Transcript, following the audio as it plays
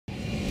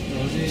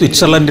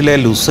സ്വിറ്റ്സർലൻഡിലെ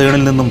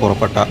ലുസേണിൽ നിന്നും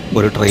പുറപ്പെട്ട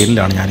ഒരു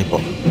ട്രെയിനിലാണ് ഞാനിപ്പോൾ.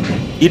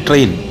 ഈ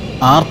ട്രെയിൻ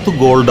ആർത്ത്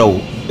ഗോൾഡൗ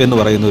എന്ന്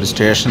പറയുന്ന ഒരു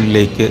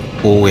സ്റ്റേഷനിലേക്ക്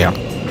പോവുകയാണ്.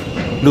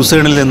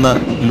 ലുസേണിൽ നിന്ന്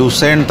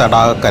ലുസേൺ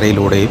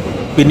തടാകക്കരയിലൂടെയും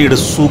പിന്നീട്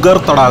സുഗർ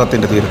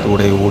തടാകത്തിൻ്റെ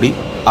തീരത്തൂടെയും ഓടി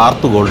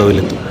ആർത്ത്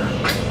ഗോൾഡോവിലെത്തും.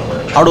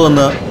 അവിടെ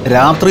വന്ന്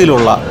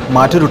രാത്രിയിലുള്ള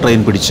മറ്റൊരു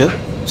ട്രെയിൻ പിടിച്ച്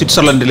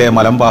സ്വിറ്റ്സർലൻഡിലെ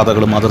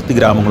മലമ്പാതകളും അതിർത്തി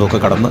ഗ്രാമങ്ങളും ഒക്കെ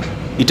കടന്ന്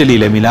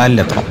ഇറ്റലിയിലെ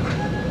മിലാനിലെത്തണം.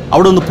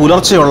 അവിടെ നിന്ന്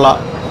പുലർച്ചെയുള്ള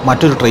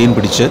മറ്റൊരു ട്രെയിൻ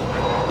പിടിച്ച്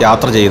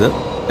യാത്ര ചെയ്ത്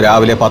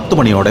രാവിലെ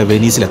 10 മണിയോടെ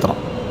വെനീസിലെത്തണം.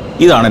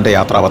 ഇതാണ് എൻ്റെ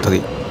യാത്രാ പദ്ധതി.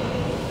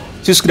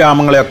 സ്വിസ്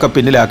ഗ്രാമങ്ങളെയൊക്കെ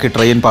പിന്നിലാക്കി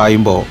ട്രെയിൻ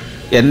പായുമ്പോൾ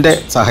എൻ്റെ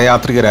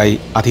സഹയാത്രികരായി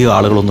അധികം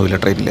ആളുകളൊന്നുമില്ല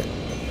ട്രെയിനിൽ.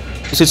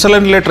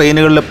 സ്വിറ്റ്സർലൻഡിലെ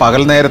ട്രെയിനുകളിൽ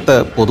പകൽ നേരത്ത്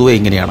പൊതുവെ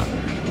ഇങ്ങനെയാണ്,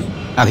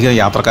 അധികം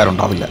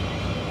യാത്രക്കാരുണ്ടാവില്ല.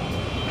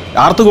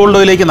 ആർത്ത്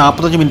ഗോൾഡോയിലേക്ക്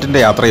 45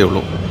 മിനിറ്റിൻ്റെ യാത്രയേ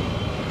ഉള്ളൂ.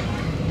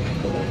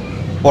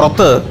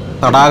 പുറത്ത്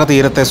തടാക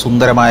തീരത്തെ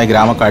സുന്ദരമായ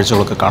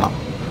ഗ്രാമക്കാഴ്ചകളൊക്കെ കാണാം.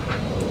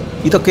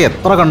 ഇതൊക്കെ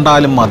എത്ര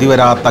കണ്ടാലും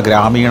മതിവരാത്ത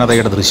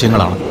ഗ്രാമീണതയുടെ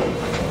ദൃശ്യങ്ങളാണ്.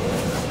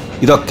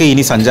 ഇതൊക്കെ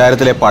ഇനി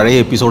സഞ്ചാരത്തിലെ പഴയ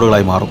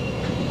എപ്പിസോഡുകളായി മാറും.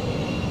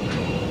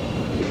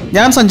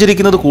 ഞാൻ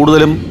സഞ്ചരിക്കുന്നത്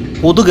കൂടുതലും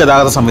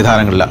പൊതുഗതാഗത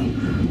സംവിധാനങ്ങളിലാണ്,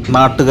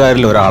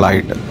 നാട്ടുകാരിൽ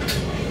ഒരാളായിട്ട്.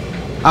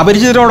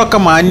 അപരിചിതരോടൊക്കെ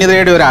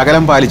മാന്യതയുടെ ഒരു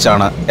അകലം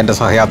പാലിച്ചാണ് എൻ്റെ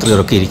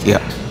സഹയാത്രികരൊക്കെ ഇരിക്കുക.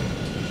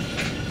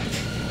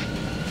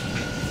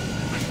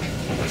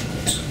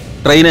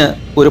 ട്രെയിന്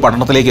ഒരു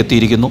പട്ടണത്തിലേക്ക്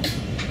എത്തിയിരിക്കുന്നു.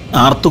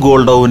 ആർത്ത്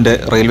ഗോൾഡോവിൻ്റെ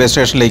റെയിൽവേ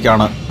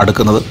സ്റ്റേഷനിലേക്കാണ്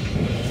അടുക്കുന്നത്.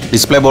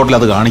 ഡിസ്പ്ലേ ബോർഡിൽ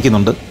അത്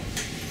കാണിക്കുന്നുണ്ട്.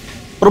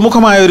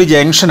 പ്രമുഖമായ ഒരു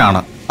ജംഗ്ഷനാണ്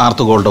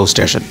ആർത്ത് ഗോൾഡോ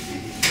സ്റ്റേഷൻ.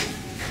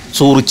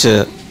 സൂറിച്ച്,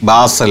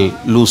 ബാസൽ,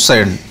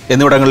 ലുസേൺ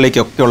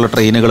എന്നിവിടങ്ങളിലേക്കൊക്കെയുള്ള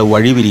ട്രെയിനുകൾ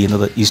വഴി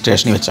പിരിയുന്നത് ഈ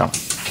സ്റ്റേഷനിൽ വെച്ചാണ്.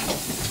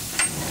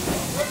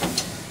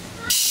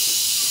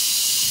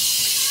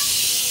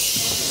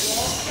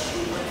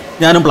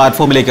 ഞാനും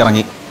പ്ലാറ്റ്ഫോമിലേക്ക്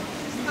ഇറങ്ങി.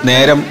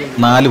 നേരം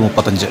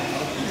 4:35.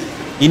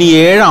 ഇനി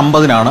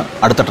 7:50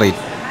 അടുത്ത ട്രെയിൻ.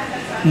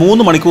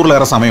 3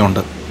 മണിക്കൂറിലേറെ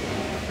സമയമുണ്ട്.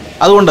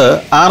 അതുകൊണ്ട്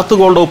ആർത്ത്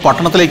ഗോൾഡോ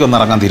പട്ടണത്തിലേക്ക്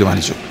ഇറങ്ങാൻ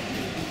തീരുമാനിച്ചു.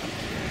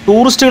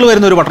 ടൂറിസ്റ്റുകൾ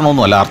വരുന്ന ഒരു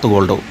പട്ടണമൊന്നുമല്ല ആർത്ത്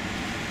ഗോൾഡോ.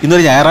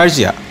 ഇന്നൊരു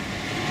ഞായറാഴ്ചയാണ്.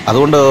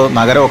 അതുകൊണ്ട്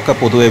നഗരമൊക്കെ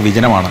പൊതുവെ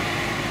വിജനമാണ്.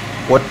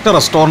 ഒറ്റ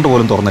റെസ്റ്റോറൻറ്റ്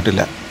പോലും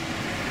തുറന്നിട്ടില്ല.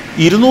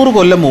 200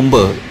 കൊല്ലം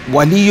മുമ്പ്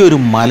വലിയൊരു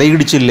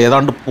മലയിടിച്ചിൽ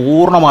ഏതാണ്ട്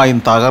പൂർണ്ണമായും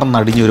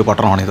തകർന്നടിഞ്ഞൊരു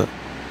പട്ടണമാണിത്.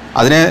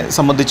 അതിനെ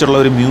സംബന്ധിച്ചുള്ള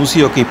ഒരു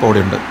മ്യൂസിയമൊക്കെ ഇപ്പോൾ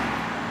അവിടെയുണ്ട്.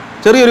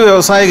 ചെറിയൊരു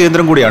വ്യവസായ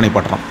കേന്ദ്രം കൂടിയാണ് ഈ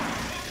പട്ടണം.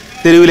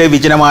 തെരുവിലെ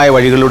വിജനമായ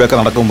വഴികളിലൂടെയൊക്കെ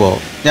നടക്കുമ്പോൾ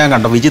ഞാൻ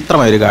കണ്ട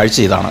വിചിത്രമായൊരു കാഴ്ച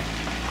ഇതാണ്.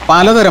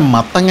 പലതരം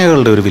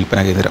മത്തങ്ങകളുടെ ഒരു വിൽപ്പന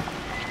കേന്ദ്രം.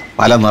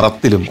 പല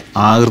നിറത്തിലും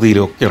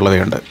ആകൃതിയിലും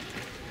ഒക്കെയുള്ളവയുണ്ട്.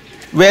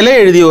 വില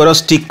എഴുതിയ ഓരോ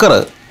സ്റ്റിക്കർ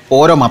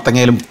ഓരോ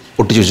മത്തങ്ങയിലും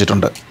ഒട്ടിച്ചു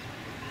വെച്ചിട്ടുണ്ട്.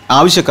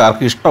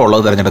 ആവശ്യക്കാർക്ക്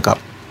ഇഷ്ടമുള്ളത് തിരഞ്ഞെടുക്കാം.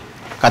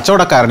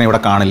 കച്ചവടക്കാരനെ ഇവിടെ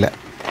കാണില്ല.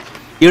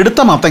 എടുത്ത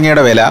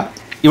മത്തങ്ങയുടെ വില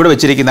ഇവിടെ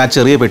വെച്ചിരിക്കുന്ന ആ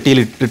ചെറിയ പെട്ടിയിൽ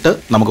ഇട്ടിട്ട്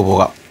നമുക്ക്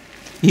പോകാം.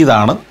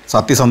 ഇതാണ്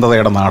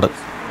സത്യസന്ധതയുടെ നാട്.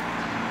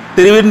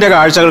 തെരുവിൻ്റെ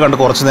കാഴ്ചകൾ കണ്ട്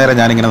കുറച്ചു നേരം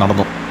ഞാനിങ്ങനെ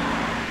നടന്നു.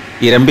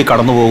 ഇരമ്പി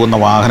കടന്നു പോകുന്ന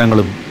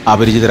വാഹനങ്ങളും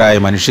അപരിചിതരായ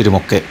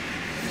മനുഷ്യരുമൊക്കെ.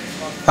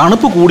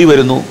 തണുപ്പ് കൂടി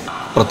വരുന്നു.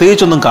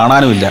 പ്രത്യേകിച്ചൊന്നും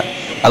കാണാനുമില്ല.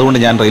 അതുകൊണ്ട്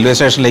ഞാൻ റെയിൽവേ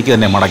സ്റ്റേഷനിലേക്ക്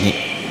തന്നെ മടങ്ങി.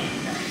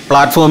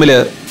 പ്ലാറ്റ്ഫോമിൽ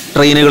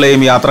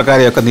ട്രെയിനുകളെയും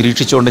യാത്രക്കാരെയൊക്കെ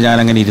നിരീക്ഷിച്ചുകൊണ്ട്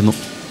ഞാനങ്ങനെ ഇരുന്നു.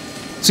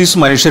 സ്വിസ്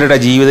മനുഷ്യരുടെ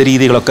ജീവിത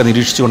രീതികളൊക്കെ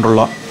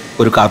നിരീക്ഷിച്ചുകൊണ്ടുള്ള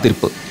ഒരു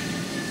കാത്തിരിപ്പ്.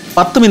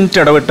 10 മിനിറ്റ്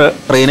ഇടവിട്ട്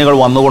ട്രെയിനുകൾ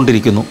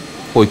വന്നുകൊണ്ടിരിക്കുന്നു,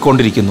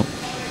 പോയിക്കൊണ്ടിരിക്കുന്നു.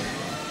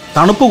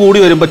 തണുപ്പ് കൂടി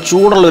വരുമ്പോൾ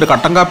ചൂടുള്ളൊരു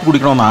കട്ടൻ കാപ്പി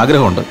കുടിക്കണമെന്ന്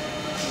ആഗ്രഹമുണ്ട്.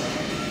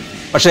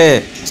 പക്ഷേ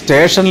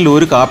സ്റ്റേഷനിൽ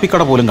ഒരു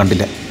കാപ്പിക്കട പോലും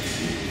കണ്ടില്ല.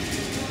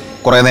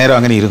 കുറേ നേരം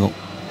അങ്ങനെ ഇരുന്നു.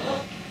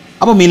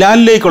 അപ്പോൾ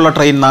മിലാനിലേക്കുള്ള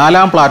ട്രെയിൻ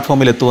 4-ാം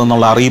പ്ലാറ്റ്ഫോമിൽ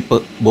എത്തുമെന്നുള്ള അറിയിപ്പ്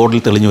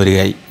ബോർഡിൽ തെളിഞ്ഞു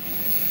വരികയായി.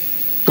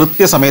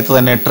 കൃത്യസമയത്ത്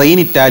തന്നെ ട്രെയിൻ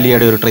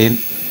ഇറ്റാലിയയുടെ ഒരു ട്രെയിൻ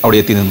അവിടെ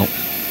എത്തി നിന്നു.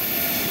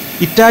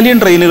 ഇറ്റാലിയൻ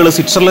ട്രെയിനുകൾ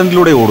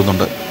സ്വിറ്റ്സർലൻഡിലൂടെ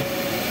ഓടുന്നുണ്ട്.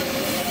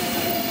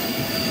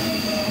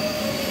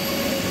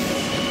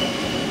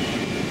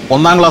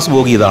 ഒന്നാം ക്ലാസ്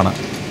ബോഗി ഇതാണ്.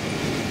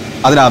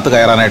 അതിനകത്ത്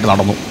കയറാനായിട്ട്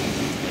നടന്നു.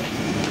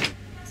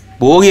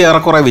 ബോഗി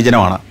ഏറെക്കുറെ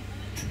വിജനമാണ്.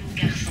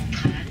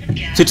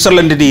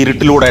 സ്വിറ്റ്സർലൻഡിൻ്റെ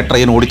ഇരുട്ടിലൂടെ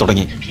ട്രെയിൻ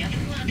ഓടിത്തുടങ്ങി.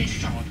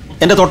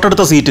 എൻ്റെ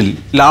തൊട്ടടുത്ത സീറ്റിൽ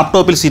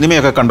ലാപ്ടോപ്പിൽ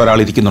സിനിമയൊക്കെ കണ്ട ഒരാൾ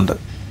ഇരിക്കുന്നുണ്ട്.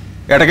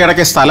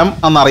 ഇടയ്ക്കിടയ്ക്ക് സ്ഥലം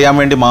എന്നറിയാൻ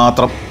വേണ്ടി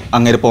മാത്രം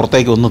അങ്ങനെ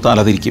പുറത്തേക്ക് ഒന്ന്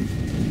തലതിരിക്കും.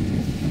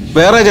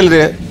 വേറെ ചിലർ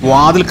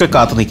വാതിൽക്കൽ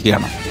കാത്തു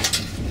നിൽക്കുകയാണ്.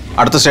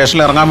 അടുത്ത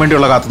സ്റ്റേഷനിൽ ഇറങ്ങാൻ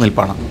വേണ്ടിയുള്ള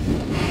കാത്തുനിൽപ്പാണ്.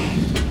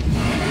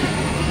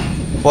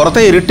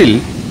 പുറത്തെ ഇരുട്ടിൽ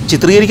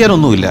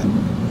ചിത്രീകരിക്കാനൊന്നുമില്ല.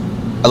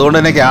 അതുകൊണ്ട്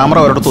തന്നെ ക്യാമറ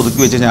ഒരിടത്ത് ഒതുക്കി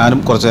വെച്ച് ഞാനും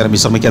കുറച്ചു നേരം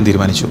വിശ്രമിക്കാൻ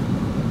തീരുമാനിച്ചു.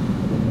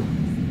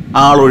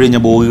 ആളൊഴിഞ്ഞ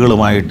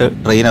ബോഗികളുമായിട്ട്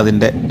ട്രെയിൻ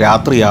അതിൻ്റെ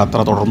രാത്രി യാത്ര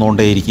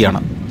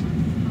തുടർന്നുകൊണ്ടേയിരിക്കുകയാണ്.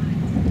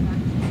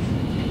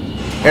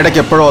 ഇടയ്ക്ക്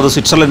എപ്പോഴോ അത്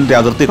സ്വിറ്റ്സർലൻഡിൻ്റെ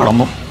അതിർത്തി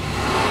കടന്നു.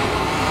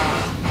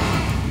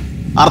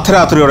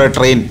 അർദ്ധരാത്രിയോടെ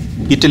ട്രെയിൻ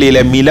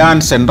ഇറ്റലിയിലെ മിലാൻ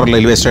സെൻട്രൽ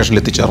റെയിൽവേ സ്റ്റേഷനിൽ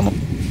എത്തിച്ചേർന്നു.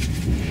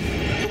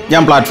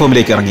 ഞാൻ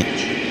പ്ലാറ്റ്ഫോമിലേക്ക് ഇറങ്ങി.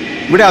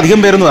 ഇവിടെ അധികം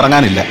പേരൊന്നും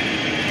ഇറങ്ങാനില്ല.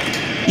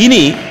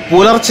 ഇനി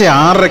പുലർച്ചെ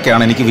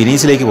 6:30 എനിക്ക്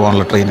വെനീസിലേക്ക്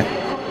പോകാനുള്ള ട്രെയിന്.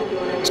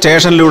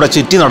 സ്റ്റേഷനിലൂടെ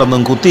ചുറ്റി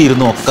നടന്നും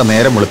കുത്തിയിരുന്നും ഒക്കെ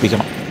നേരം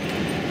വെളുപ്പിക്കണം.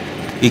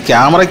 ഈ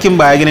ക്യാമറയ്ക്കും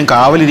ബാഗിനും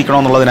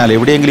കാവലിരിക്കണമെന്നുള്ളതിനാൽ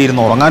എവിടെയെങ്കിലും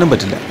ഇരുന്ന് ഉറങ്ങാനും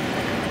പറ്റില്ല.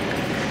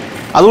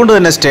 അതുകൊണ്ട്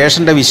തന്നെ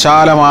സ്റ്റേഷൻ്റെ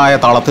വിശാലമായ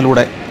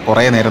തളത്തിലൂടെ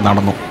കുറേ നേരം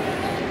നടന്നു.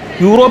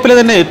 യൂറോപ്പിലെ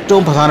തന്നെ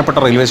ഏറ്റവും പ്രധാനപ്പെട്ട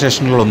റെയിൽവേ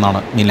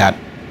സ്റ്റേഷനുകളിലൊന്നാണ് മിലാൻ.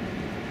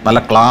 നല്ല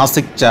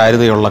ക്ലാസിക്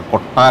ചാരുതയുള്ള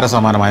കൊട്ടാര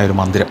സമാനമായ ഒരു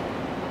മന്ദിരം.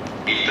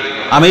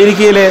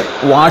 അമേരിക്കയിലെ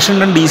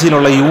വാഷിങ്ടൺ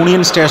DC-യിലുള്ള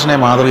യൂണിയൻ സ്റ്റേഷനെ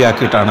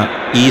മാതൃകയാക്കിയിട്ടാണ്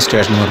ഈ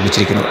സ്റ്റേഷൻ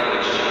നിർമ്മിച്ചിരിക്കുന്നത്.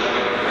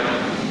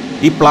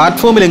 ഈ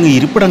പ്ലാറ്റ്ഫോമിലെങ്ങും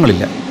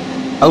ഇരിപ്പിടങ്ങളില്ല.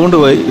 അതുകൊണ്ട്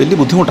വലിയ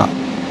ബുദ്ധിമുട്ടാണ്.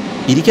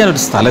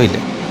 ഇരിക്കാനൊരു സ്ഥലമില്ല.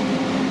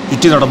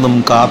 ചുറ്റി നടന്നും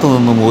കാത്തു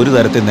നിന്നും ഒരു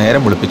തരത്തിൽ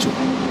നേരം വെളുപ്പിച്ചു.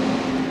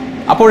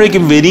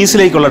 അപ്പോഴേക്കും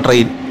വെനീസിലേക്കുള്ള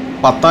ട്രെയിൻ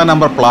 10-ാം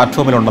നമ്പർ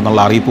പ്ലാറ്റ്ഫോമിലുണ്ടെന്നുള്ള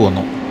അറിയിപ്പ്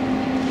വന്നു.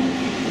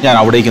 ഞാൻ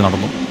അവിടേക്ക്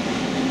നടന്നു.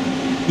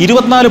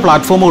 24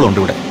 പ്ലാറ്റ്ഫോമുകളുണ്ട്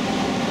ഇവിടെ.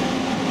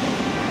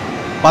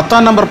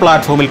 10-ാം നമ്പർ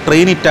പ്ലാറ്റ്ഫോമിൽ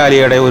ട്രെയിൻ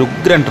ഇറ്റാലിയയുടെ ഒരു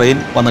ഉഗ്രൻ ട്രെയിൻ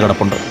വന്ന്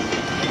കിടപ്പുണ്ട്.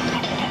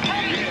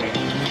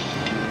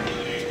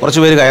 കുറച്ച്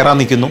പേര് കയറാൻ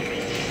നിൽക്കുന്നു.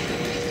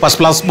 ഫസ്റ്റ്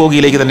ക്ലാസ്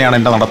ബോഗിയിലേക്ക് തന്നെയാണ്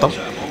എൻ്റെ നടത്തം.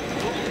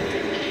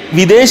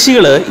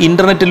 വിദേശികൾ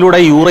ഇൻ്റർനെറ്റിലൂടെ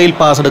യൂറോയിൽ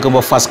പാസ്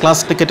എടുക്കുമ്പോൾ ഫസ്റ്റ്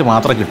ക്ലാസ് ടിക്കറ്റ്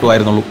മാത്രമേ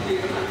കിട്ടുമായിരുന്നുള്ളൂ.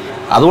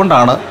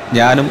 അതുകൊണ്ടാണ്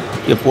ഞാനും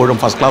എപ്പോഴും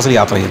ഫസ്റ്റ് ക്ലാസ്സിൽ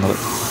യാത്ര ചെയ്യുന്നത്.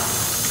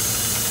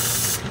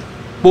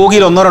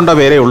 ബോഗിയിൽ 1-2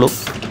 പേരേ ഉള്ളൂ.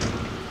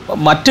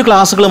 മറ്റ്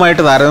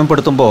ക്ലാസ്സുകളുമായിട്ട്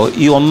താരതമ്യപ്പെടുത്തുമ്പോൾ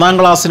ഈ 1-ാം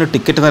ക്ലാസ്സിന്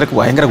ടിക്കറ്റ് നിരക്ക്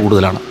ഭയങ്കര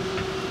കൂടുതലാണ്.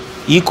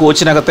 ഈ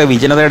കോച്ചിനകത്തെ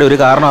വിജനതയുടെ ഒരു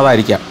കാരണം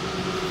അതായിരിക്കാം.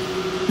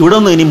 ഇവിടെ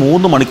നിന്ന് ഇനി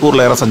 3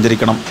 മണിക്കൂറിലേറെ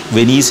സഞ്ചരിക്കണം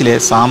വെനീസിലെ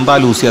സാന്താ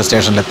ലൂസിയ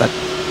സ്റ്റേഷനിലെത്താൻ.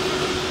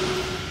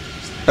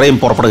 ട്രെയിൻ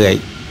പുറപ്പെടുകയായി.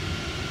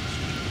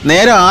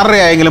 നേരെ 6:30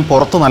 ആയെങ്കിലും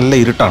പുറത്ത് നല്ല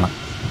ഇരുട്ടാണ്.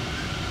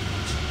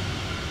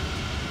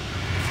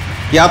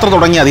 യാത്ര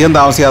തുടങ്ങി അധികം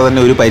താമസിയാതെ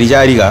തന്നെ ഒരു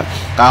പരിചാരിക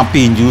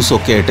കാപ്പിയും ജ്യൂസും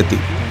ഒക്കെ ആയിട്ടെത്തി.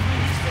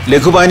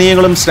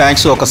 ലഘുപാനീയങ്ങളും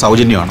സ്നാക്സും ഒക്കെ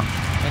സൗജന്യമാണ്.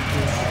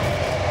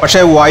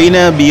 പക്ഷേ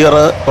വൈന്, ബിയർ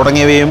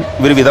തുടങ്ങിയവയും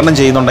ഇവർ വിതരണം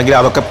ചെയ്യുന്നുണ്ടെങ്കിൽ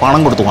അതൊക്കെ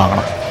പണം കൊടുത്ത്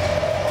വാങ്ങണം.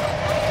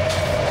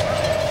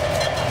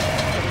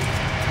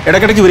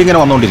 ഇടയ്ക്കിടയ്ക്ക് ഇവരിങ്ങനെ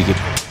വന്നുകൊണ്ടിരിക്കും.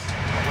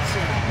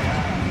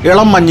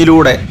 ഇളം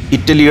മഞ്ഞിലൂടെ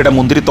ഇറ്റലിയുടെ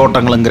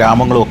മുന്തിരിത്തോട്ടങ്ങളും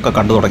ഗ്രാമങ്ങളും ഒക്കെ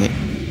കണ്ടു തുടങ്ങി.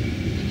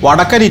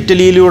 വടക്കൻ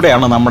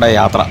ഇറ്റലിയിലൂടെയാണ് നമ്മുടെ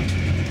യാത്ര.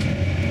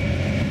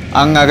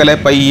 അങ്ങകലെ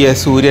പയ്യെ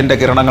സൂര്യൻ്റെ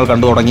കിരണങ്ങൾ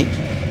കണ്ടു തുടങ്ങി.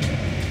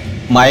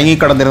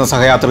 മയങ്ങിക്കിടന്നിരുന്ന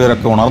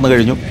സഹയാത്രികരൊക്കെ ഉണർന്നു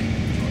കഴിഞ്ഞു.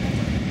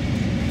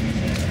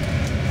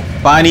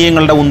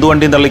 പാനീയങ്ങളുടെ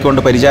ഉന്തുവണ്ടിയും തള്ളിക്കൊണ്ട്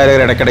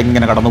പരിചാരകർ ഇടയ്ക്കിടയ്ക്ക്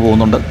ഇങ്ങനെ കടന്നു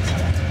പോകുന്നുണ്ട്.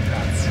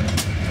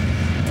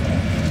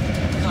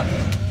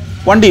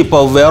 വണ്ടി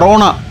ഇപ്പോൾ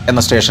വെറോണ എന്ന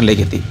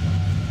സ്റ്റേഷനിലേക്ക് എത്തി.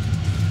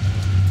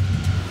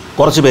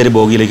 കുറച്ച് പേര്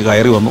ബോഗിയിലേക്ക്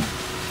കയറി വന്നു.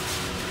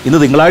 ഇന്ന്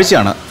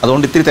തിങ്കളാഴ്ചയാണ്,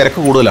 അതുകൊണ്ട് ഇത്തിരി തിരക്ക്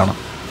കൂടുതലാണ്.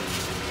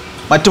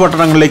 മറ്റു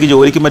പട്ടണങ്ങളിലേക്ക്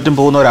ജോലിക്കും മറ്റും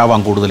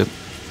പോകുന്നവരാവാം കൂടുതലും.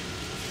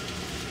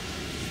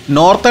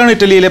 നോർത്തേൺ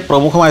ഇറ്റലിയിലെ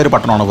പ്രമുഖമായൊരു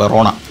പട്ടണമാണ്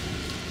വെറോണ.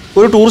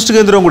 ഒരു ടൂറിസ്റ്റ്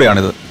കേന്ദ്രവും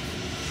കൂടിയാണിത്.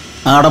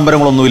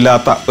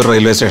 ആഡംബരങ്ങളൊന്നുമില്ലാത്ത ഒരു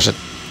റെയിൽവേ സ്റ്റേഷൻ.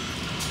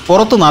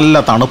 പുറത്ത് നല്ല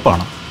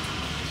തണുപ്പാണ്.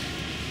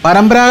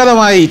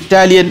 പരമ്പരാഗതമായ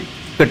ഇറ്റാലിയൻ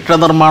കെട്ടിട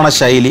നിർമ്മാണ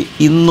ശൈലി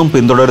ഇന്നും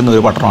പിന്തുടരുന്ന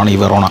ഒരു പട്ടണമാണ് ഈ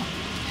വെറോണ.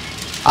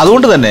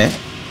 അതുകൊണ്ട് തന്നെ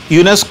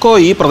യുനെസ്കോ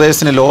ഈ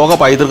പ്രദേശത്തിന് ലോക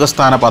പൈതൃക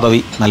സ്ഥാന പദവി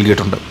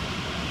നൽകിയിട്ടുണ്ട്.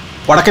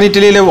 വടക്കൻ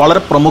ഇറ്റലിയിലെ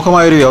വളരെ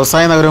പ്രമുഖമായൊരു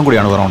വ്യവസായ നഗരം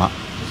കൂടിയാണ് വെറോണ.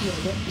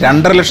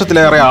 2.5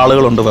 ലക്ഷത്തിലേറെ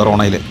ആളുകളുണ്ട്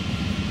വെറോണയിൽ.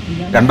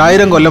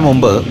 2000 കൊല്ലം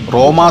മുമ്പ്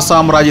റോമാ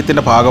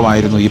സാമ്രാജ്യത്തിൻ്റെ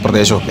ഭാഗമായിരുന്നു ഈ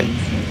പ്രദേശമൊക്കെ.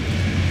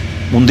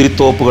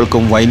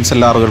 മുന്തിരിത്തോപ്പുകൾക്കും വൈൻ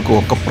സെല്ലാറുകൾക്കും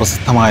ഒക്കെ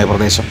പ്രസിദ്ധമായ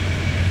പ്രദേശം.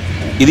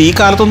 ഇത് ഈ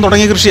കാലത്തൊന്നും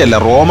തുടങ്ങിയ കൃഷിയല്ല.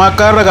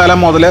 റോമാക്കാരുടെ കാലം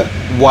മുതൽ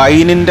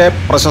വൈനിൻ്റെ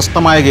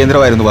പ്രശസ്തമായ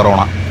കേന്ദ്രമായിരുന്നു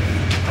വെറോണ.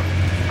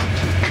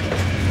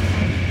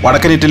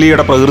 വടക്കൻ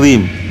ഇറ്റലിയുടെ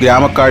പ്രകൃതിയും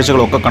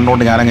ഗ്രാമക്കാഴ്ചകളും ഒക്കെ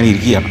കണ്ടുകൊണ്ട് ഞാനങ്ങനെ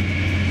ഇരിക്കുകയാണ്.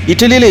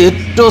 ഇറ്റലിയിലെ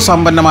ഏറ്റവും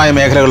സമ്പന്നമായ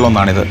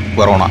മേഖലകളിലൊന്നാണിത്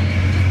വെറോണ.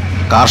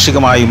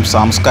 കാർഷികമായും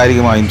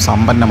സാംസ്കാരികമായും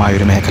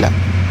സമ്പന്നമായൊരു മേഖല.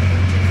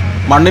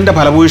 മണ്ണിൻ്റെ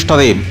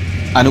ഫലഭൂയിഷ്ഠതയും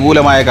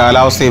അനുകൂലമായ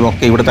കാലാവസ്ഥയും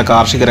ഒക്കെ ഇവിടുത്തെ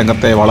കാർഷിക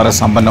രംഗത്തെ വളരെ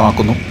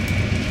സമ്പന്നമാക്കുന്നു.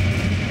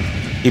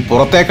 ഈ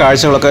പുറത്തെ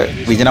കാഴ്ചകളൊക്കെ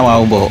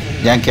വിജനമാകുമ്പോൾ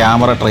ഞാൻ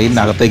ക്യാമറ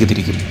ട്രെയിനിനകത്തേക്ക്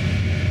തിരിക്കും.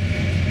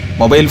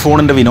 മൊബൈൽ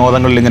ഫോണിൻ്റെ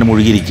വിനോദങ്ങളിൽ ഇങ്ങനെ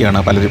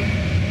മുഴുകിയിരിക്കുകയാണ് പലരും.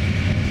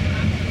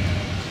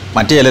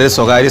 മറ്റു ചിലർ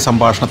സ്വകാര്യ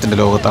സംഭാഷണത്തിൻ്റെ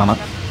ലോകത്താണ്.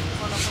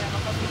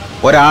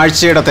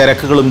 ഒരാഴ്ചയുടെ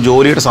തിരക്കുകളും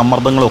ജോലിയുടെ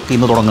സമ്മർദ്ദങ്ങളും ഒക്കെ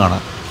ഇന്ന് തുടങ്ങുകയാണ്.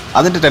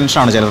 അതിൻ്റെ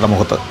ടെൻഷനാണ് ചിലരുടെ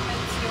മുഖത്ത്.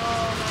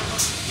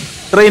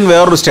 ട്രെയിൻ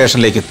വേറൊരു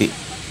സ്റ്റേഷനിലേക്ക് എത്തി.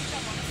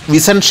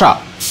 വിസൻഷ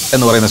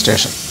എന്ന് പറയുന്ന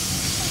സ്റ്റേഷൻ.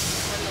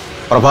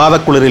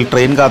 പ്രഭാതക്കുളിരിൽ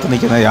ട്രെയിൻ കാത്തു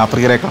നിൽക്കുന്ന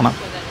യാത്രികരെ കാണാം.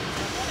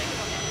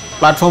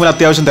 പ്ലാറ്റ്ഫോമിൽ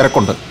അത്യാവശ്യം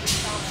തിരക്കുണ്ട്.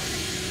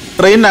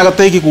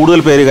 ട്രെയിനിനകത്തേക്ക് കൂടുതൽ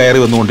പേര് കയറി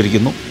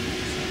വന്നുകൊണ്ടിരിക്കുന്നു.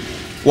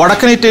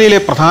 വടക്കൻ ഇറ്റലിയിലെ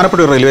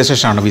പ്രധാനപ്പെട്ട ഒരു റെയിൽവേ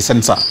സ്റ്റേഷനാണ്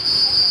വിസൻസ.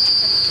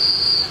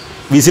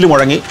 വിസിൽ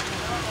മുഴങ്ങി.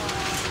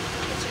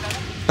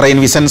 ട്രെയിൻ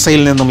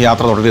വിസൻസയിൽ നിന്നും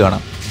യാത്ര തുടരുകയാണ്.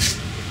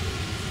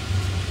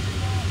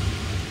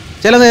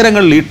 ചില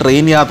നേരങ്ങളിൽ ഈ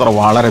ട്രെയിൻ യാത്ര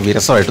വളരെ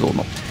വിരസമായിട്ട്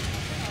തോന്നും.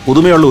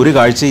 പുതുമയുള്ള ഒരു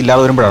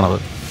കാഴ്ചയില്ലാതെ വരുമ്പോഴാണത്.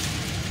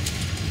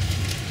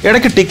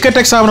 ഇടയ്ക്ക് ടിക്കറ്റ്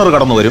എക്സാമിനർ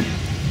കടന്നു വരും.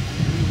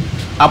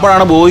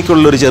 അപ്പോഴാണ്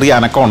ബോയ്ക്കുള്ളൊരു ചെറിയ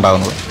അനക്കം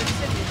ഉണ്ടാകുന്നത്.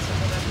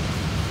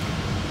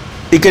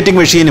 ടിക്കറ്റിംഗ്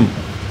മെഷീനും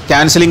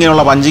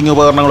ക്യാൻസലിങ്ങിനുള്ള പഞ്ചിങ്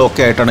ഉപകരണങ്ങളും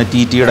ഒക്കെ ആയിട്ടാണ്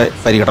TTയുടെ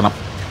പര്യടനം.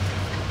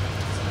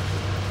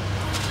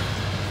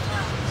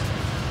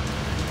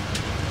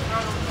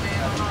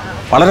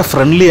 വളരെ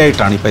ഫ്രണ്ട്ലി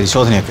ആയിട്ടാണ് ഈ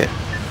പരിശോധനയൊക്കെ.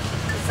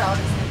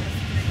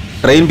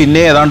 ട്രെയിൻ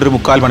പിന്നെ ഏതാണ്ട് ഒരു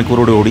 3/4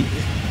 മണിക്കൂറോടെ ഓടി.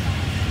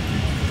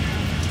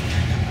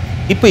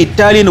 ഇപ്പോൾ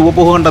ഇറ്റാലിയൻ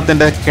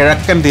ഉപഭൂഖണ്ഡത്തിൻ്റെ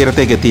കിഴക്കൻ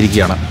തീരത്തേക്ക്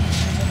എത്തിയിരിക്കുകയാണ്.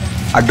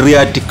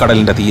 അഡ്രിയാറ്റിക്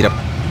കടലിൻ്റെ തീരം.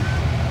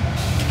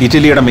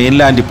 ഇറ്റലിയുടെ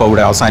മെയിൻലാൻഡ് ഇപ്പോൾ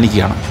ഇവിടെ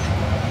അവസാനിക്കുകയാണ്.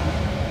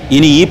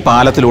 ഇനി ഈ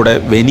പാലത്തിലൂടെ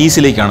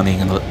വെനീസിലേക്കാണ്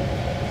നീങ്ങുന്നത്.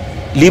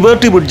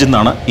 ലിബർട്ടി ബ്രിഡ്ജ്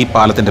എന്നാണ് ഈ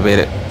പാലത്തിൻ്റെ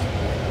പേര്.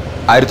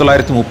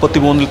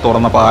 1933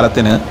 തുറന്ന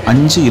പാലത്തിന്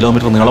 5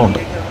 കിലോമീറ്റർ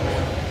നീളമുണ്ട്.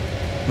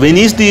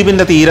 വെനീസ്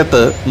ദ്വീപിൻ്റെ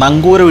തീരത്ത്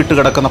നങ്കൂര വിട്ട്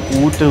കിടക്കുന്ന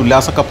കൂറ്റൻ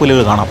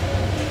ഉല്ലാസക്കപ്പലുകൾ കാണാം.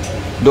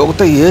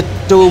 ലോകത്തെ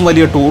ഏറ്റവും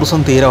വലിയ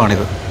ടൂറിസം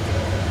തീരമാണിത്.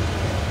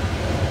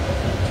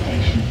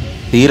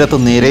 തീരത്ത്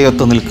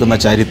നിരയൊത്ത് നിൽക്കുന്ന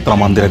ചരിത്ര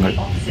മന്ദിരങ്ങൾ,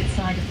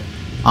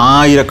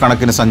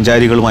 ആയിരക്കണക്കിന്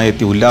സഞ്ചാരികളുമായി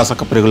എത്തി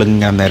ഉല്ലാസക്കപ്പലുകൾ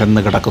ഇങ്ങനെ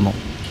നിരന്ന് കിടക്കുന്നു.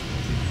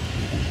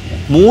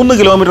 3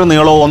 കിലോമീറ്റർ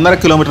നീളവും 1.5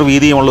 കിലോമീറ്റർ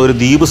വീതിയുമുള്ള ഒരു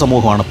ദ്വീപ്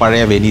സമൂഹമാണ്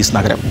പഴയ വെനീസ്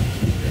നഗരം.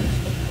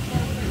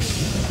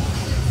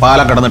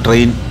 പാലം കടന്ന്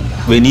ട്രെയിൻ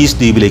വെനീസ്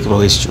ദ്വീപിലേക്ക്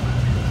പ്രവേശിച്ചു.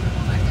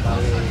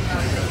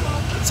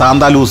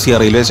 സാന്താലൂസിയ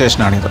റെയിൽവേ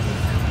സ്റ്റേഷനാണിത്.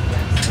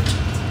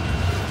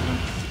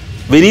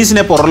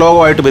 വെനീസിനെ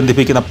പുറലോകമായിട്ട്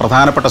ബന്ധിപ്പിക്കുന്ന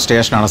പ്രധാനപ്പെട്ട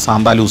സ്റ്റേഷനാണ്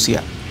സാന്താലൂസിയ.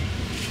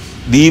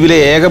 ദ്വീപിലെ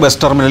ഏക ബസ്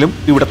ടെർമിനലും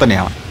ഇവിടെ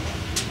തന്നെയാണ്.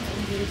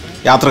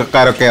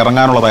 യാത്രക്കാരൊക്കെ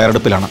ഇറങ്ങാനുള്ള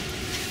തയ്യാറെടുപ്പിലാണ്.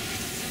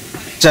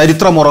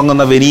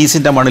 ചരിത്രമുറങ്ങുന്ന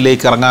വെനീസിൻ്റെ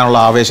മണ്ണിലേക്ക് ഇറങ്ങാനുള്ള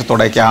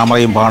ആവേശത്തോടെ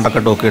ക്യാമറയും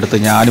പാണ്ടക്കെട്ടും ഒക്കെ എടുത്ത്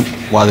ഞാനും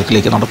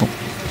വാതിൽക്കിലേക്ക് നടന്നു.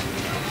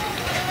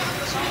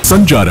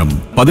 സഞ്ചാരം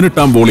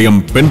 18ാം volume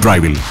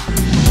പെൻഡ്രൈവിൽ.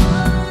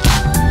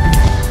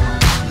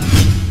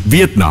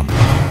 Vietnam,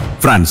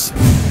 France,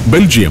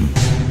 Belgium,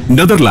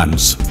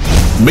 Netherlands,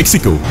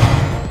 Mexico,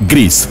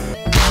 Greece.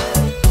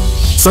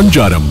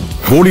 സഞ്ചാരം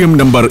വോളിയം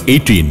നമ്പർ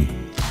 18.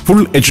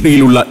 ഫുൾ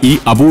HD-യിലുള്ള ഈ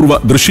അപൂർവ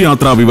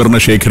ദൃശ്യയാത്രാ വിവരണ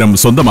ശേഖരം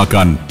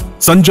സ്വന്തമാക്കാൻ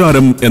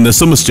സഞ്ചാരം എന്ന്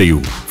SMS ചെയ്യൂ.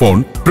 ഫോൺ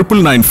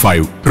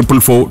 9995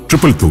 444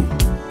 222.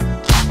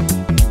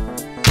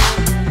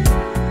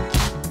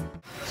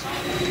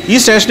 ഈ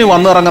സ്റ്റേഷനിൽ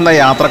വന്നിറങ്ങുന്ന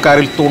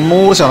യാത്രക്കാരിൽ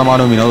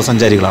 90%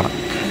 വിനോദസഞ്ചാരികളാണ്.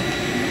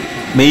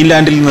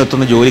 മെയിൻലാൻഡിൽ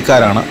നിന്നെത്തുന്ന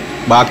ജോലിക്കാരാണ്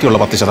ബാക്കിയുള്ള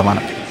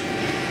 10%.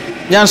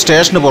 ഞാൻ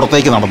സ്റ്റേഷന്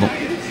പുറത്തേക്ക് നടന്നു.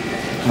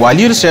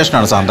 വലിയൊരു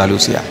സ്റ്റേഷനാണ്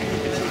സാന്താലൂസിയ.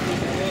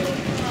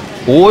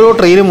 ഓരോ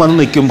ട്രെയിനും വന്ന്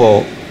നിൽക്കുമ്പോൾ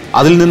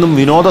അതിൽ നിന്നും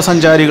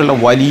വിനോദസഞ്ചാരികളുടെ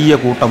വലിയ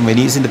കൂട്ടം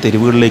വെനീസിൻ്റെ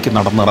തെരുവുകളിലേക്ക്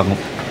നടന്നിറങ്ങും.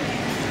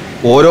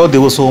 ഓരോ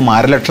ദിവസവും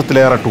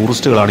 1,00,000-ലേറെ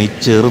ടൂറിസ്റ്റുകളാണ് ഈ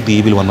ചെറു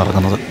ദ്വീപിൽ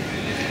വന്നിറങ്ങുന്നത്.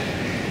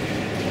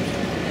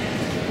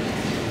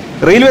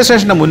 റെയിൽവേ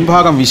സ്റ്റേഷൻ്റെ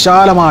മുൻഭാഗം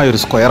വിശാലമായൊരു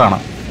സ്ക്വയറാണ്.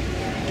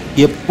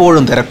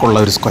 എപ്പോഴും തിരക്കുള്ള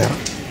ഒരു സ്ക്വയർ.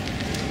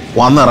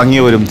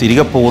 വന്നിറങ്ങിയവരും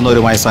തിരികെ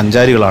പോകുന്നവരുമായ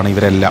സഞ്ചാരികളാണ്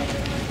ഇവരെല്ലാം.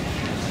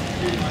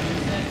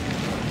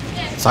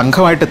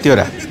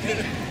 സംഘമായിട്ടെത്തിയവരാ.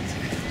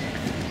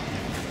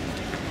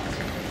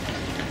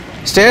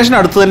 സ്റ്റേഷൻ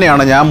അടുത്ത്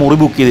തന്നെയാണ് ഞാൻ മുറി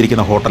ബുക്ക്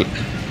ചെയ്തിരിക്കുന്ന ഹോട്ടൽ.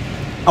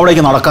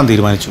 അവിടേക്ക് നടക്കാൻ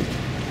തീരുമാനിച്ചു.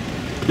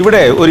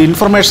 ഇവിടെ ഒരു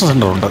ഇൻഫർമേഷൻ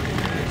സെൻ്ററുണ്ട്.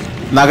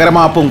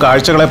 നഗരമാപ്പും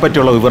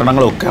കാഴ്ചകളെപ്പറ്റിയുള്ള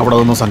വിവരണങ്ങളും ഒക്കെ അവിടെ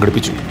നിന്ന്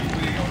സംഘടിപ്പിച്ചു.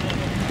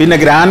 പിന്നെ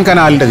ഗ്രാൻഡ്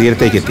കനാലിൻ്റെ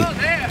തീരത്തേക്ക് എത്തി.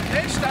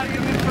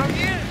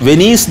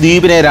 വെനീസ്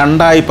ദ്വീപിനെ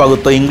 2ആയി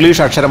പകുത്ത്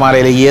ഇംഗ്ലീഷ്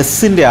അക്ഷരമാലയിലെ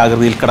എസിൻ്റെ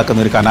ആകൃതിയിൽ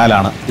കിടക്കുന്ന ഒരു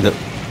കനാലാണ് ഇത്.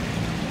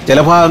 ചില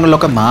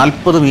ഭാഗങ്ങളിലൊക്കെ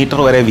 40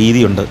 മീറ്റർ വരെ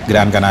വീതിയുണ്ട്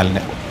ഗ്രാൻഡ്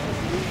കനാലിന്.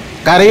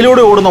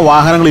 കരയിലൂടെ ഓടുന്ന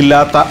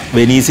വാഹനങ്ങളില്ലാത്ത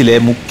വെനീസിലെ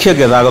മുഖ്യ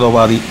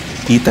ഗതാഗതോപാധി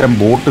ഇത്തരം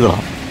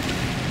ബോട്ടുകളാണ്.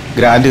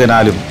 ഗ്രാൻഡ്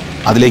കനാലും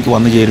അതിലേക്ക്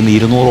വന്നു ചേരുന്ന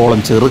 200ഓളം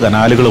ചെറു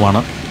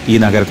കനാലുകളുമാണ് ഈ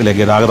നഗരത്തിലെ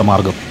ഗതാഗത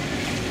മാർഗം.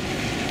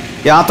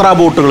 യാത്രാ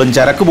ബോട്ടുകളും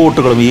ചരക്ക്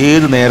ബോട്ടുകളും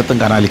ഏത് നേരത്തും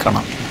കനാലിൽ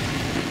കാണാം.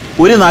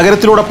 ഒരു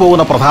നഗരത്തിലൂടെ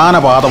പോകുന്ന പ്രധാന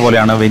പാത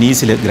പോലെയാണ്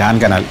വെനീസിലെ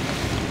ഗ്രാൻഡ് കനാൽ.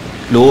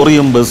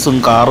 ലോറിയും ബസ്സും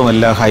കാറും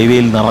എല്ലാം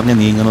ഹൈവേയിൽ നിറഞ്ഞു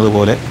നീങ്ങുന്നത്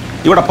പോലെ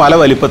ഇവിടെ പല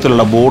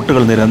വലിപ്പത്തിലുള്ള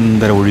ബോട്ടുകൾ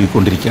നിരന്തരം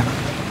ഒഴുകിക്കൊണ്ടിരിക്കുകയാണ്.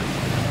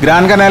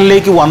 ഗ്രാൻഡ്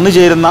കനാലിലേക്ക് വന്നു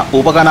ചേരുന്ന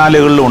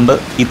ഉപകനാലുകളിലുണ്ട്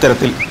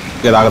ഇത്തരത്തിൽ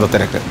ഗതാഗത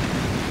തിരക്ക്.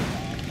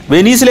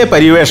 വെനീസിലെ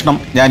പര്യവേഷണം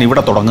ഞാൻ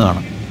ഇവിടെ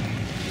തുടങ്ങുകയാണ്.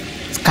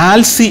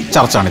 സ്കാൽസി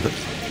ചർച്ചാണിത്.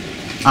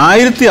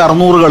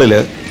 1600കളിൽ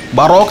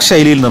ബറോക്ക്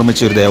ശൈലിയിൽ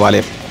നിർമ്മിച്ച ഒരു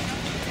ദേവാലയം.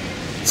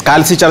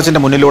 സ്കാൽസി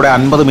ചർച്ചിൻ്റെ മുന്നിലൂടെ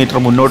 50 മീറ്റർ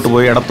മുന്നോട്ട്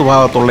പോയി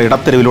ഇടത്തുഭാഗത്തുള്ള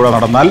ഇടത്തെരുവിലൂടെ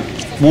നടന്നാൽ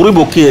മുറി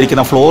ബുക്ക്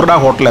ചെയ്തിരിക്കുന്ന ഫ്ലോറിഡ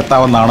ഹോട്ടൽ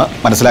എത്താമെന്നാണ്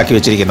മനസ്സിലാക്കി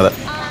വെച്ചിരിക്കുന്നത്.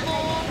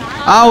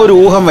 ആ ഒരു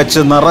ഊഹം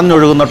വെച്ച്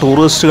നിറഞ്ഞൊഴുകുന്ന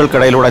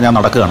ടൂറിസ്റ്റുകൾക്കിടയിലൂടെ ഞാൻ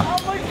നടക്കുകയാണ്.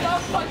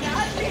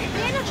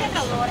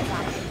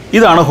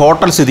 ഇതാണ്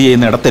ഹോട്ടൽ സ്ഥിതി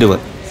ചെയ്യുന്ന ഇടത്തെരുവ്.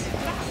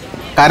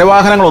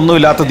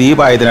 കരവാഹനങ്ങളൊന്നുമില്ലാത്ത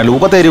ദ്വീപായതിനാൽ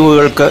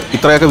ഉപതെരുവുകൾക്ക്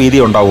ഇത്രയൊക്കെ വീതി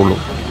ഉണ്ടാവുള്ളൂ.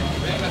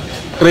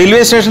 റെയിൽവേ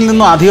സ്റ്റേഷനിൽ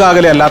നിന്നും അധികം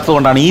അകലെ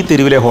അല്ലാത്തതുകൊണ്ടാണ് ഈ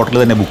തെരുവിലെ ഹോട്ടൽ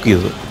തന്നെ ബുക്ക്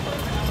ചെയ്തത്.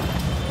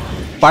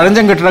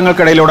 പഴഞ്ചൻ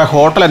കെട്ടിടങ്ങൾക്കിടയിലൂടെ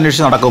ഹോട്ടൽ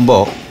അന്വേഷിച്ച്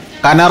നടക്കുമ്പോൾ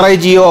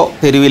കനറൈജിയോ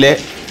തെരുവിലെ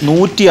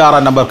 106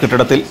 നമ്പർ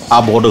കെട്ടിടത്തിൽ ആ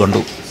ബോർഡ്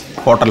കണ്ടു,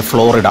 ഹോട്ടൽ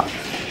ഫ്ലോറിഡ.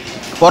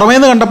 പുറമേ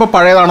നിന്ന് കണ്ടപ്പോൾ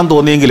പഴയതാണെന്ന്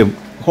തോന്നിയെങ്കിലും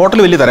ഹോട്ടൽ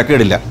വലിയ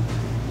തിരക്കേടില്ല.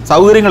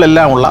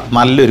 സൗകര്യങ്ങളെല്ലാം ഉള്ള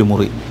നല്ലൊരു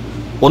മുറി.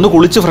 ഒന്ന്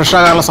കുളിച്ച്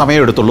ഫ്രഷാകാനുള്ള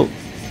സമയം എടുത്തുള്ളൂ.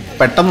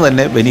 പെട്ടെന്ന്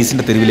തന്നെ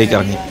വെനീസിൻ്റെ തെരുവിലേക്ക്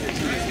ഇറങ്ങി.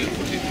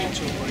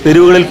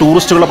 തെരുവുകളിൽ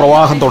ടൂറിസ്റ്റുകളുടെ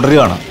പ്രവാഹം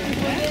തുടരുകയാണ്.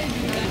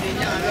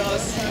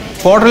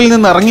 ഹോട്ടലിൽ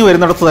നിന്ന് ഇറങ്ങി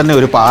വരുന്നിടത്ത് തന്നെ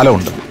ഒരു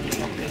പാലമുണ്ട്.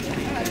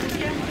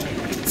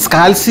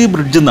 സ്കാൽസി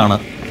ബ്രിഡ്ജ് എന്നാണ്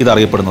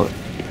ഇതറിയപ്പെടുന്നത്.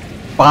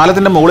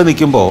 പാലത്തിൻ്റെ മുകളിൽ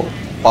നിൽക്കുമ്പോൾ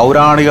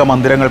പൗരാണിക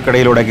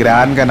മന്ദിരങ്ങൾക്കിടയിലൂടെ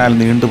ഗ്രാൻഡ് കനാൽ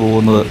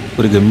നീണ്ടുപോകുന്നത്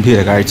ഒരു ഗംഭീര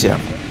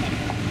കാഴ്ചയാണ്.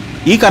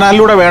 ഈ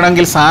കനാലിലൂടെ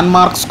വേണമെങ്കിൽ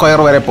സാൻമാർക്ക്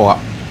സ്ക്വയർ വരെ പോകാം.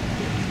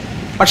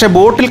 പക്ഷേ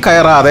ബോട്ടിൽ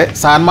കയറാതെ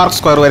സാൻമാർക്ക്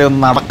സ്ക്വയർ വരെ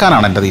ഒന്ന്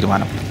നടക്കാനാണ് എൻ്റെ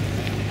തീരുമാനം.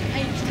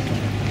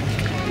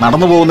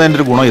 നടന്നു പോകുന്നതിൻ്റെ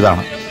ഒരു ഗുണം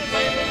ഇതാണ്.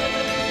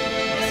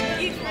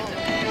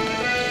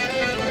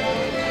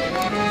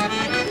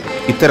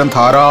 ഇത്തരം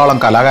ധാരാളം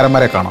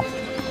കലാകാരന്മാരെ കാണാം.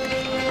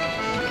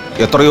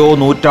 എത്രയോ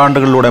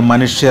നൂറ്റാണ്ടുകളിലൂടെ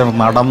മനുഷ്യർ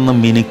നടന്ന്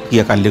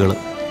മിനുക്കിയ കല്ലുകൾ.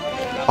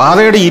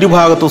 പാതയുടെ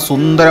ഇരുഭാഗത്ത്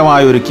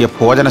സുന്ദരമായി ഒരുക്കിയ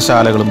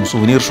ഭോജനശാലകളും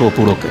സുവനീർ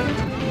ഷോപ്പുകളൊക്കെ.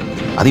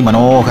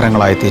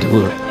 അതിമനോഹരങ്ങളായ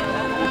തെരുവുകൾ.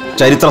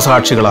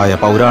 ചരിത്രസാക്ഷികളായ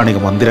പൗരാണിക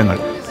മന്ദിരങ്ങൾ.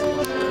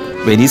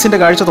 വെനീസിൻ്റെ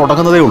കാഴ്ച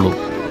തുടങ്ങുന്നതേ ഉള്ളൂ.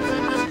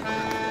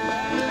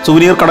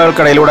 സുവനീർ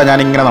കടകൾക്കിടയിലൂടെ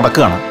ഞാനിങ്ങനെ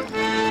നടക്കുകയാണ്.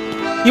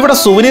 ഇവിടെ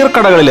സുവനീർ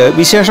കടകളിൽ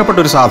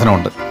വിശേഷപ്പെട്ടൊരു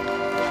സാധനമുണ്ട്.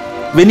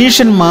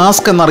 വെനീഷ്യൻ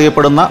മാസ്ക്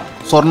എന്നറിയപ്പെടുന്ന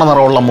സ്വർണ്ണ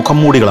നിറമുള്ള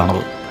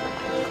മുഖംമൂടികളാണത്.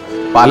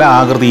 പല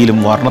ആകൃതിയിലും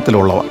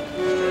വർണ്ണത്തിലുള്ളവ.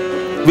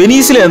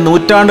 വെനീസിലെ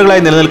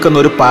നൂറ്റാണ്ടുകളായി നിലനിൽക്കുന്ന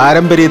ഒരു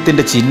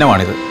പാരമ്പര്യത്തിൻ്റെ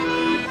ചിഹ്നമാണിത്.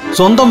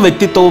 സ്വന്തം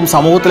വ്യക്തിത്വവും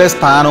സമൂഹത്തിലെ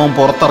സ്ഥാനവും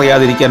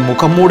പുറത്തറിയാതിരിക്കാൻ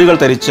മുഖംമൂടികൾ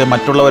ധരിച്ച്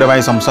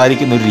മറ്റുള്ളവരുമായി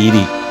സംസാരിക്കുന്ന ഒരു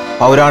രീതി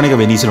പൗരാണിക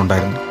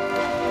വെനീസിലുണ്ടായിരുന്നു.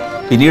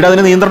 പിന്നീട്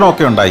അതിന്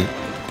നിയന്ത്രണമൊക്കെ ഉണ്ടായി.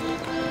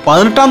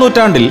 18-ാം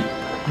നൂറ്റാണ്ടിൽ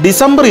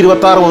ഡിസംബർ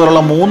 26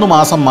 മുതലുള്ള 3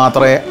 മാസം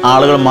മാത്രമേ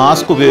ആളുകൾ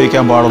മാസ്ക്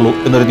ഉപയോഗിക്കാൻ പാടുള്ളൂ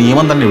എന്നൊരു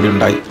നിയമം തന്നെ ഇവിടെ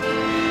ഉണ്ടായി.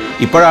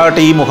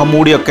 ഇപ്പോഴാകട്ടെ ഈ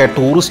മുഖംമൂടിയൊക്കെ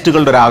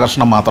ടൂറിസ്റ്റുകളുടെ ഒരു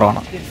ആകർഷണം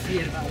മാത്രമാണ്.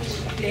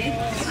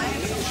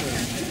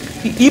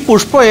 ഈ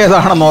പുഷ്പം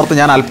ഏതാണെന്നോർത്ത്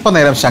ഞാൻ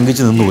അല്പനേരം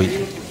ശങ്കിച്ച് നിന്നുപോയി.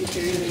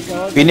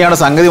 പിന്നെയാണ്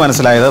സംഗതി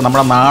മനസ്സിലായത്,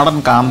 നമ്മുടെ നാടൻ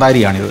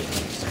കാന്താരിയാണിത്.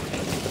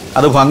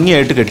 അത്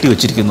ഭംഗിയായിട്ട്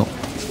കെട്ടിവെച്ചിരിക്കുന്നു.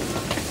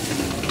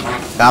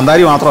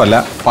 കാന്താരി മാത്രമല്ല,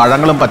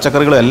 പഴങ്ങളും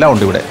പച്ചക്കറികളും എല്ലാം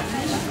ഉണ്ട് ഇവിടെ.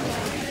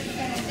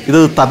 ഇത്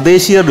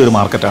തദ്ദേശീയരുടെ ഒരു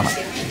മാർക്കറ്റാണ്.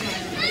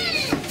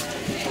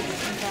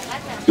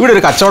 ഇവിടെ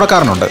ഒരു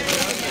കച്ചവടക്കാരനുണ്ട്.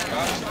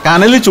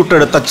 കനലിൽ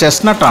ചുട്ടെടുത്ത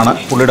ചെസ്നട്ടാണ്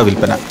പുള്ളിയുടെ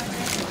വിൽപ്പന.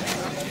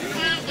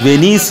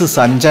 വെനീസ്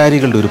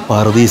സഞ്ചാരികളുടെ ഒരു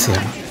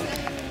പറുദീസയാണ്.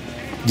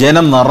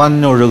 ജനം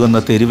നിറഞ്ഞൊഴുകുന്ന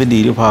തെരുവിൻ്റെ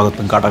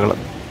ഇരുഭാഗത്തും കടകൾ.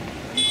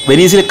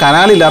 വെനീസിൽ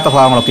കനാലില്ലാത്ത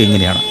ഭാഗങ്ങളൊക്കെ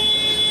ഇങ്ങനെയാണ്.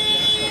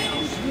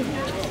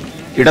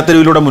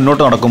 ഇടത്തെരുവിലൂടെ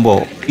മുന്നോട്ട് നടക്കുമ്പോൾ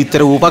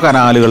ഇത്തരം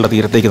ഉപകനാലുകളുടെ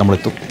തീരത്തേക്ക്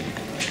നമ്മളെത്തും.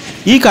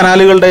 ഈ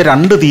കനാലുകളുടെ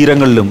 2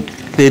 തീരങ്ങളിലും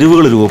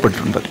തെരുവുകൾ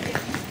രൂപപ്പെട്ടിട്ടുണ്ട്.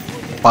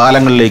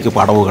 പാലങ്ങളിലേക്ക്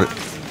പടവുകൾ.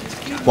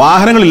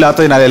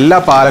 വാഹനങ്ങളില്ലാത്തതിനാൽ എല്ലാ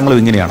പാലങ്ങളും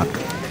ഇങ്ങനെയാണ്.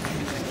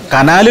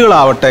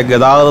 കനാലുകളാവട്ടെ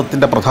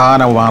ഗതാഗതത്തിൻ്റെ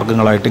പ്രധാന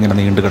മാർഗങ്ങളായിട്ട് ഇങ്ങനെ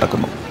നീണ്ടു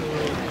കിടക്കുന്നു.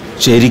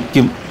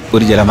 ശരിക്കും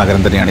ഒരു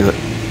ജലനഗരം തന്നെയാണിത്.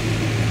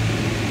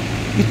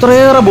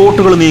 ഇത്രയേറെ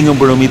ബോട്ടുകൾ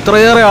നീങ്ങുമ്പോഴും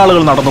ഇത്രയേറെ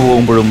ആളുകൾ നടന്നു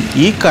പോകുമ്പോഴും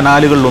ഈ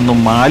കനാലുകളിലൊന്നും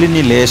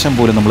മാലിന്യ ലേശം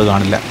പോലും നമ്മൾ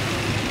കാണില്ല.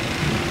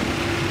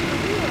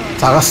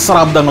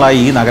 സഹസ്രാബ്ദങ്ങളായി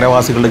ഈ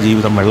നഗരവാസികളുടെ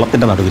ജീവിതം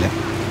വെള്ളത്തിൻ്റെ നടുവിലാണ്.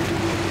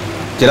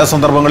 ചില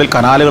സന്ദർഭങ്ങളിൽ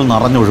കനാലുകൾ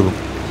നിറഞ്ഞൊഴുകും.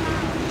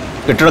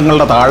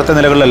 കെട്ടിടങ്ങളുടെ താഴത്തെ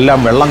നിലകളിലെല്ലാം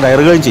വെള്ളം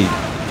കയറുകയും ചെയ്യും.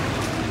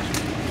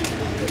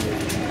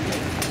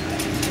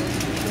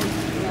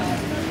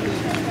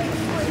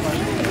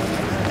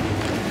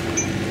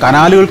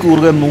 കനാലുകൾക്ക്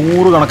കുറുകെ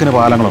 100 കണക്കിന്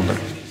പാലങ്ങളുണ്ട്.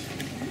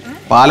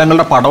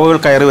 പാലങ്ങളുടെ പടവുകൾ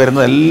കയറി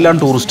വരുന്നത് എല്ലാം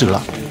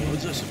ടൂറിസ്റ്റുകളാണ്.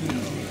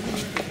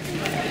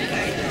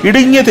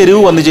 ഇടുങ്ങിയ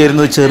തെരുവ് വന്നു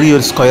ചേരുന്നത്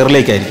ചെറിയൊരു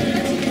സ്ക്വയറിലേക്കായിരിക്കും.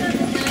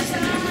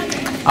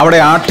 അവിടെ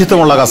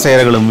ആഠ്യത്വമുള്ള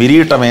കസേരകളും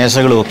വിരിയിട്ട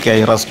മേശകളും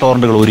ഒക്കെയായി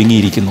റെസ്റ്റോറൻറ്റുകൾ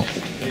ഒരുങ്ങിയിരിക്കുന്നു.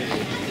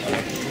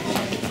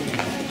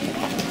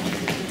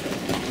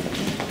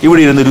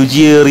 ഇവിടെ ഇരുന്ന്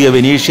രുചിയേറിയ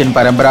വെനീഷ്യൻ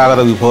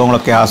പരമ്പരാഗത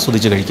വിഭവങ്ങളൊക്കെ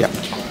ആസ്വദിച്ച് കഴിക്കാം.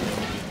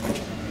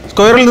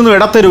 സ്ക്വയറിൽ നിന്നും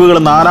ഇടത്തെരുവുകൾ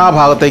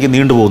നാനാഭാഗത്തേക്ക്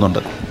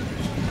നീണ്ടുപോകുന്നുണ്ട്.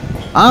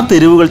 ആ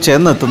തെരുവുകൾ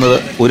ചെന്നെത്തുന്നത്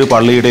ഒരു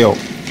പള്ളിയുടെയോ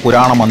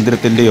പുരാണ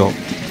മന്ദിരത്തിൻ്റെയോ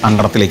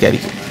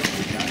അങ്കണത്തിലേക്കായിരിക്കും.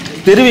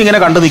 തെരുവ് ഇങ്ങനെ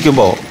കണ്ടു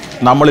നിൽക്കുമ്പോൾ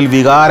നമ്മളിൽ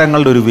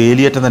വികാരങ്ങളുടെ ഒരു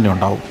വേലിയേറ്റം തന്നെ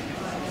ഉണ്ടാവും.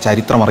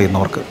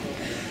 ചരിത്രമറിയുന്നവർക്ക്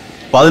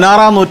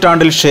 16-ാം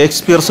നൂറ്റാണ്ടിൽ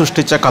ഷേക്സ്പിയർ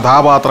സൃഷ്ടിച്ച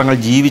കഥാപാത്രങ്ങൾ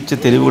ജീവിച്ച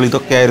തെരുവുകൾ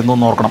ഇതൊക്കെയായിരുന്നു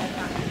എന്നോർക്കണം.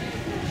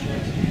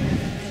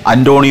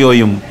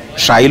 അന്റോണിയോയും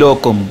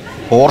ഷൈലോക്കും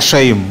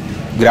പോർഷയും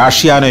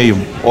ഗ്രാഷ്യാനോയും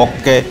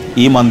ഒക്കെ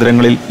ഈ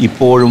മന്ദിരങ്ങളിൽ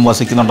ഇപ്പോഴും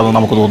വസിക്കുന്നുണ്ടെന്ന്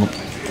നമുക്ക് തോന്നും.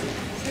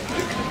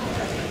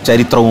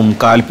 ചരിത്രവും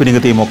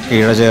കാൽപ്പനികതയും ഒക്കെ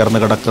ഇഴചേർന്ന്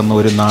കിടക്കുന്ന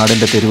ഒരു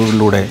നാടിൻ്റെ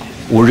തെരുവുകളിലൂടെ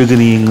ഒഴുകി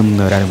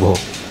നീങ്ങുന്ന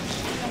ഒരനുഭവം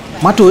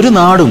മറ്റൊരു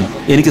നാടും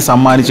എനിക്ക്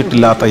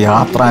സമ്മാനിച്ചിട്ടില്ലാത്ത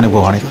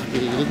യാത്രാനുഭവമാണിത്.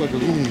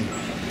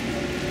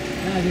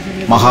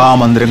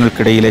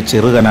 മഹാമന്ദിരങ്ങൾക്കിടയിലെ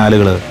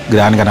ചെറുകനാലുകൾ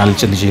ഗ്രാൻഡ് കനാലിൽ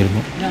ചെന്ന്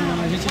ചേരുന്നു.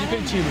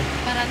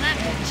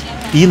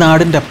 ഈ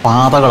നാടിൻ്റെ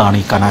പാതകളാണ്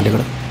ഈ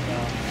കനാലുകൾ.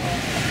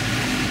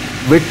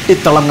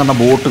 വെട്ടിത്തിളങ്ങുന്ന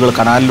ബോട്ടുകൾ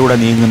കനാലിലൂടെ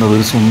നീങ്ങുന്നത്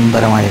ഒരു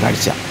സുന്ദരമായ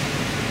കാഴ്ച.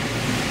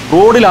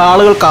 റോഡിൽ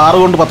ആളുകൾ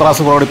കാറുകൊണ്ട്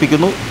പത്രാസ്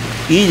പ്രകടിപ്പിക്കുന്നു.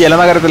 ഈ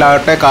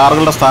ജലനഗരത്തിലാകട്ടെ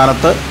കാറുകളുടെ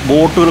സ്ഥാനത്ത്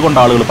ബോട്ടുകൾ കൊണ്ട്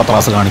ആളുകൾ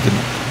പത്രാസ്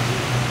കാണിക്കുന്നു.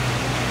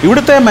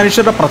 ഇവിടുത്തെ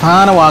മനുഷ്യരുടെ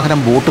പ്രധാന വാഹനം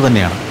ബോട്ട്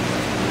തന്നെയാണ്.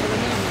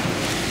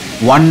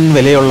 വൻ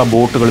വിലയുള്ള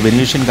ബോട്ടുകൾ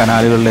വെനീഷ്യൻ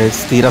കനാലുകളിലെ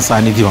സ്ഥിര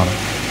സാന്നിധ്യമാണ്.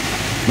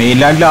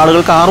 മെയിൻലാൻഡിലെ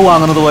ആളുകൾ കാറ്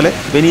വാങ്ങുന്നത് പോലെ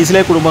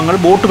വെനീസിലെ കുടുംബങ്ങൾ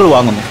ബോട്ടുകൾ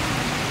വാങ്ങുന്നു.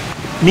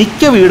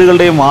 മിക്ക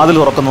വീടുകളുടെയും വാതിൽ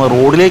തുറക്കുന്നത്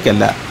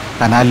റോഡിലേക്കല്ല,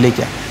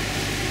 കനാലിലേക്കാണ്.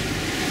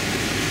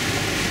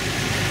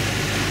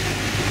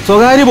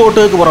 സ്വകാര്യ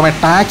ബോട്ടുകൾക്ക് പുറമെ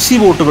ടാക്സി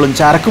ബോട്ടുകളും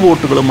ചരക്ക്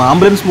ബോട്ടുകളും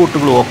ആംബുലൻസ്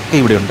ബോട്ടുകളും ഒക്കെ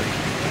ഇവിടെയുണ്ട്.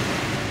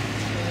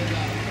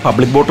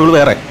 പബ്ലിക് ബോട്ടുകൾ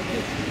വേറെ.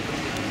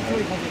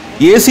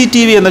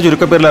 ACTV എന്ന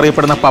ചുരുക്കപ്പേരിൽ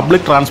അറിയപ്പെടുന്ന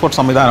പബ്ലിക് ട്രാൻസ്പോർട്ട്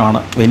സംവിധാനമാണ്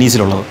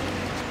വെനീസിലുള്ളത്.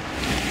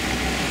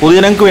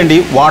 പൊതുജനങ്ങൾക്ക് വേണ്ടി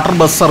വാട്ടർ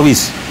ബസ്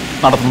സർവീസ്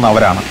നടത്തുന്ന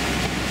അവരാണ്.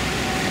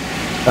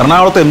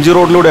 എറണാകുളത്ത് MG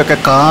റോഡിലൂടെയൊക്കെ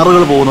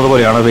കാറുകൾ പോകുന്നത്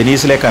പോലെയാണ്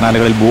വെനീസിലെ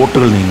കനാലുകളിൽ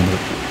ബോട്ടുകൾ നീങ്ങുന്നത്.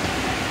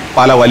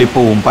 പല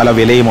വലിപ്പവും പല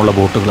വിലയുമുള്ള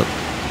ബോട്ടുകൾ,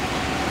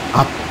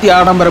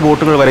 അത്യാഡംബര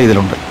ബോട്ടുകൾ വരെ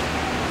ഇതിലുണ്ട്.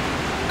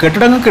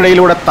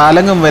 കെട്ടിടങ്ങൾക്കിടയിലൂടെ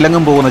തലങ്ങും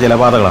വിലങ്ങും പോകുന്ന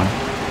ജലപാതകളാണ്.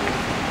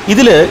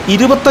 ഇതിൽ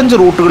 25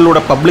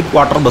 റൂട്ടുകളിലൂടെ പബ്ലിക്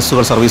വാട്ടർ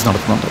ബസ്സുകൾ സർവീസ്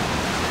നടത്തുന്നുണ്ട്.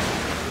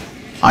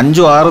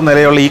 5-6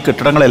 നിലയുള്ള ഈ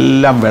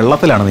കെട്ടിടങ്ങളെല്ലാം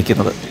വെള്ളത്തിലാണ്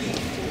നിൽക്കുന്നത്.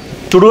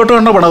 ചുടുകെട്ട്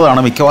കണ്ട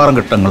പണിതാണ് മിക്കവാറും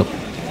കെട്ടിടങ്ങളും.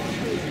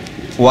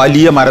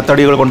 വലിയ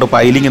മരത്തടികൾ കൊണ്ട്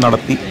പൈലിംഗ്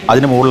നടത്തി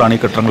അതിന് മുകളിലാണ് ഈ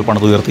കെട്ടിടങ്ങൾ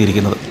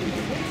പണിതുയർത്തിയിരിക്കുന്നത്.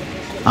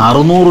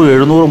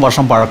 600-700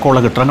 വർഷം പഴക്കമുള്ള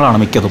കെട്ടിടങ്ങളാണ്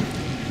മിക്കതും.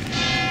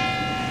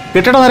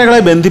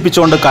 കെട്ടിടനിരകളെ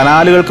ബന്ധിപ്പിച്ചുകൊണ്ട്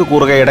കനാലുകൾക്ക്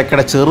കുറുകെ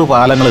ഇടയ്ക്കിടെ ചെറു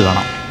പാലങ്ങൾ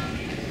കാണാം.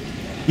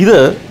 ഇത്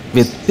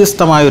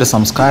വ്യത്യസ്തമായൊരു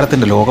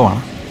സംസ്കാരത്തിൻ്റെ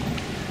ലോകമാണ്.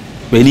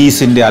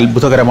 വെനീസിൻ്റെ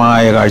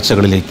അത്ഭുതകരമായ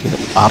കാഴ്ചകളിലേക്ക്,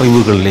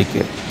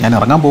 അറിവുകളിലേക്ക് ഞാൻ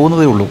ഇറങ്ങാൻ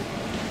പോകുന്നതേ ഉള്ളൂ.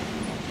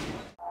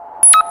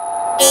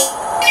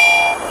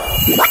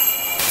 Sancharam.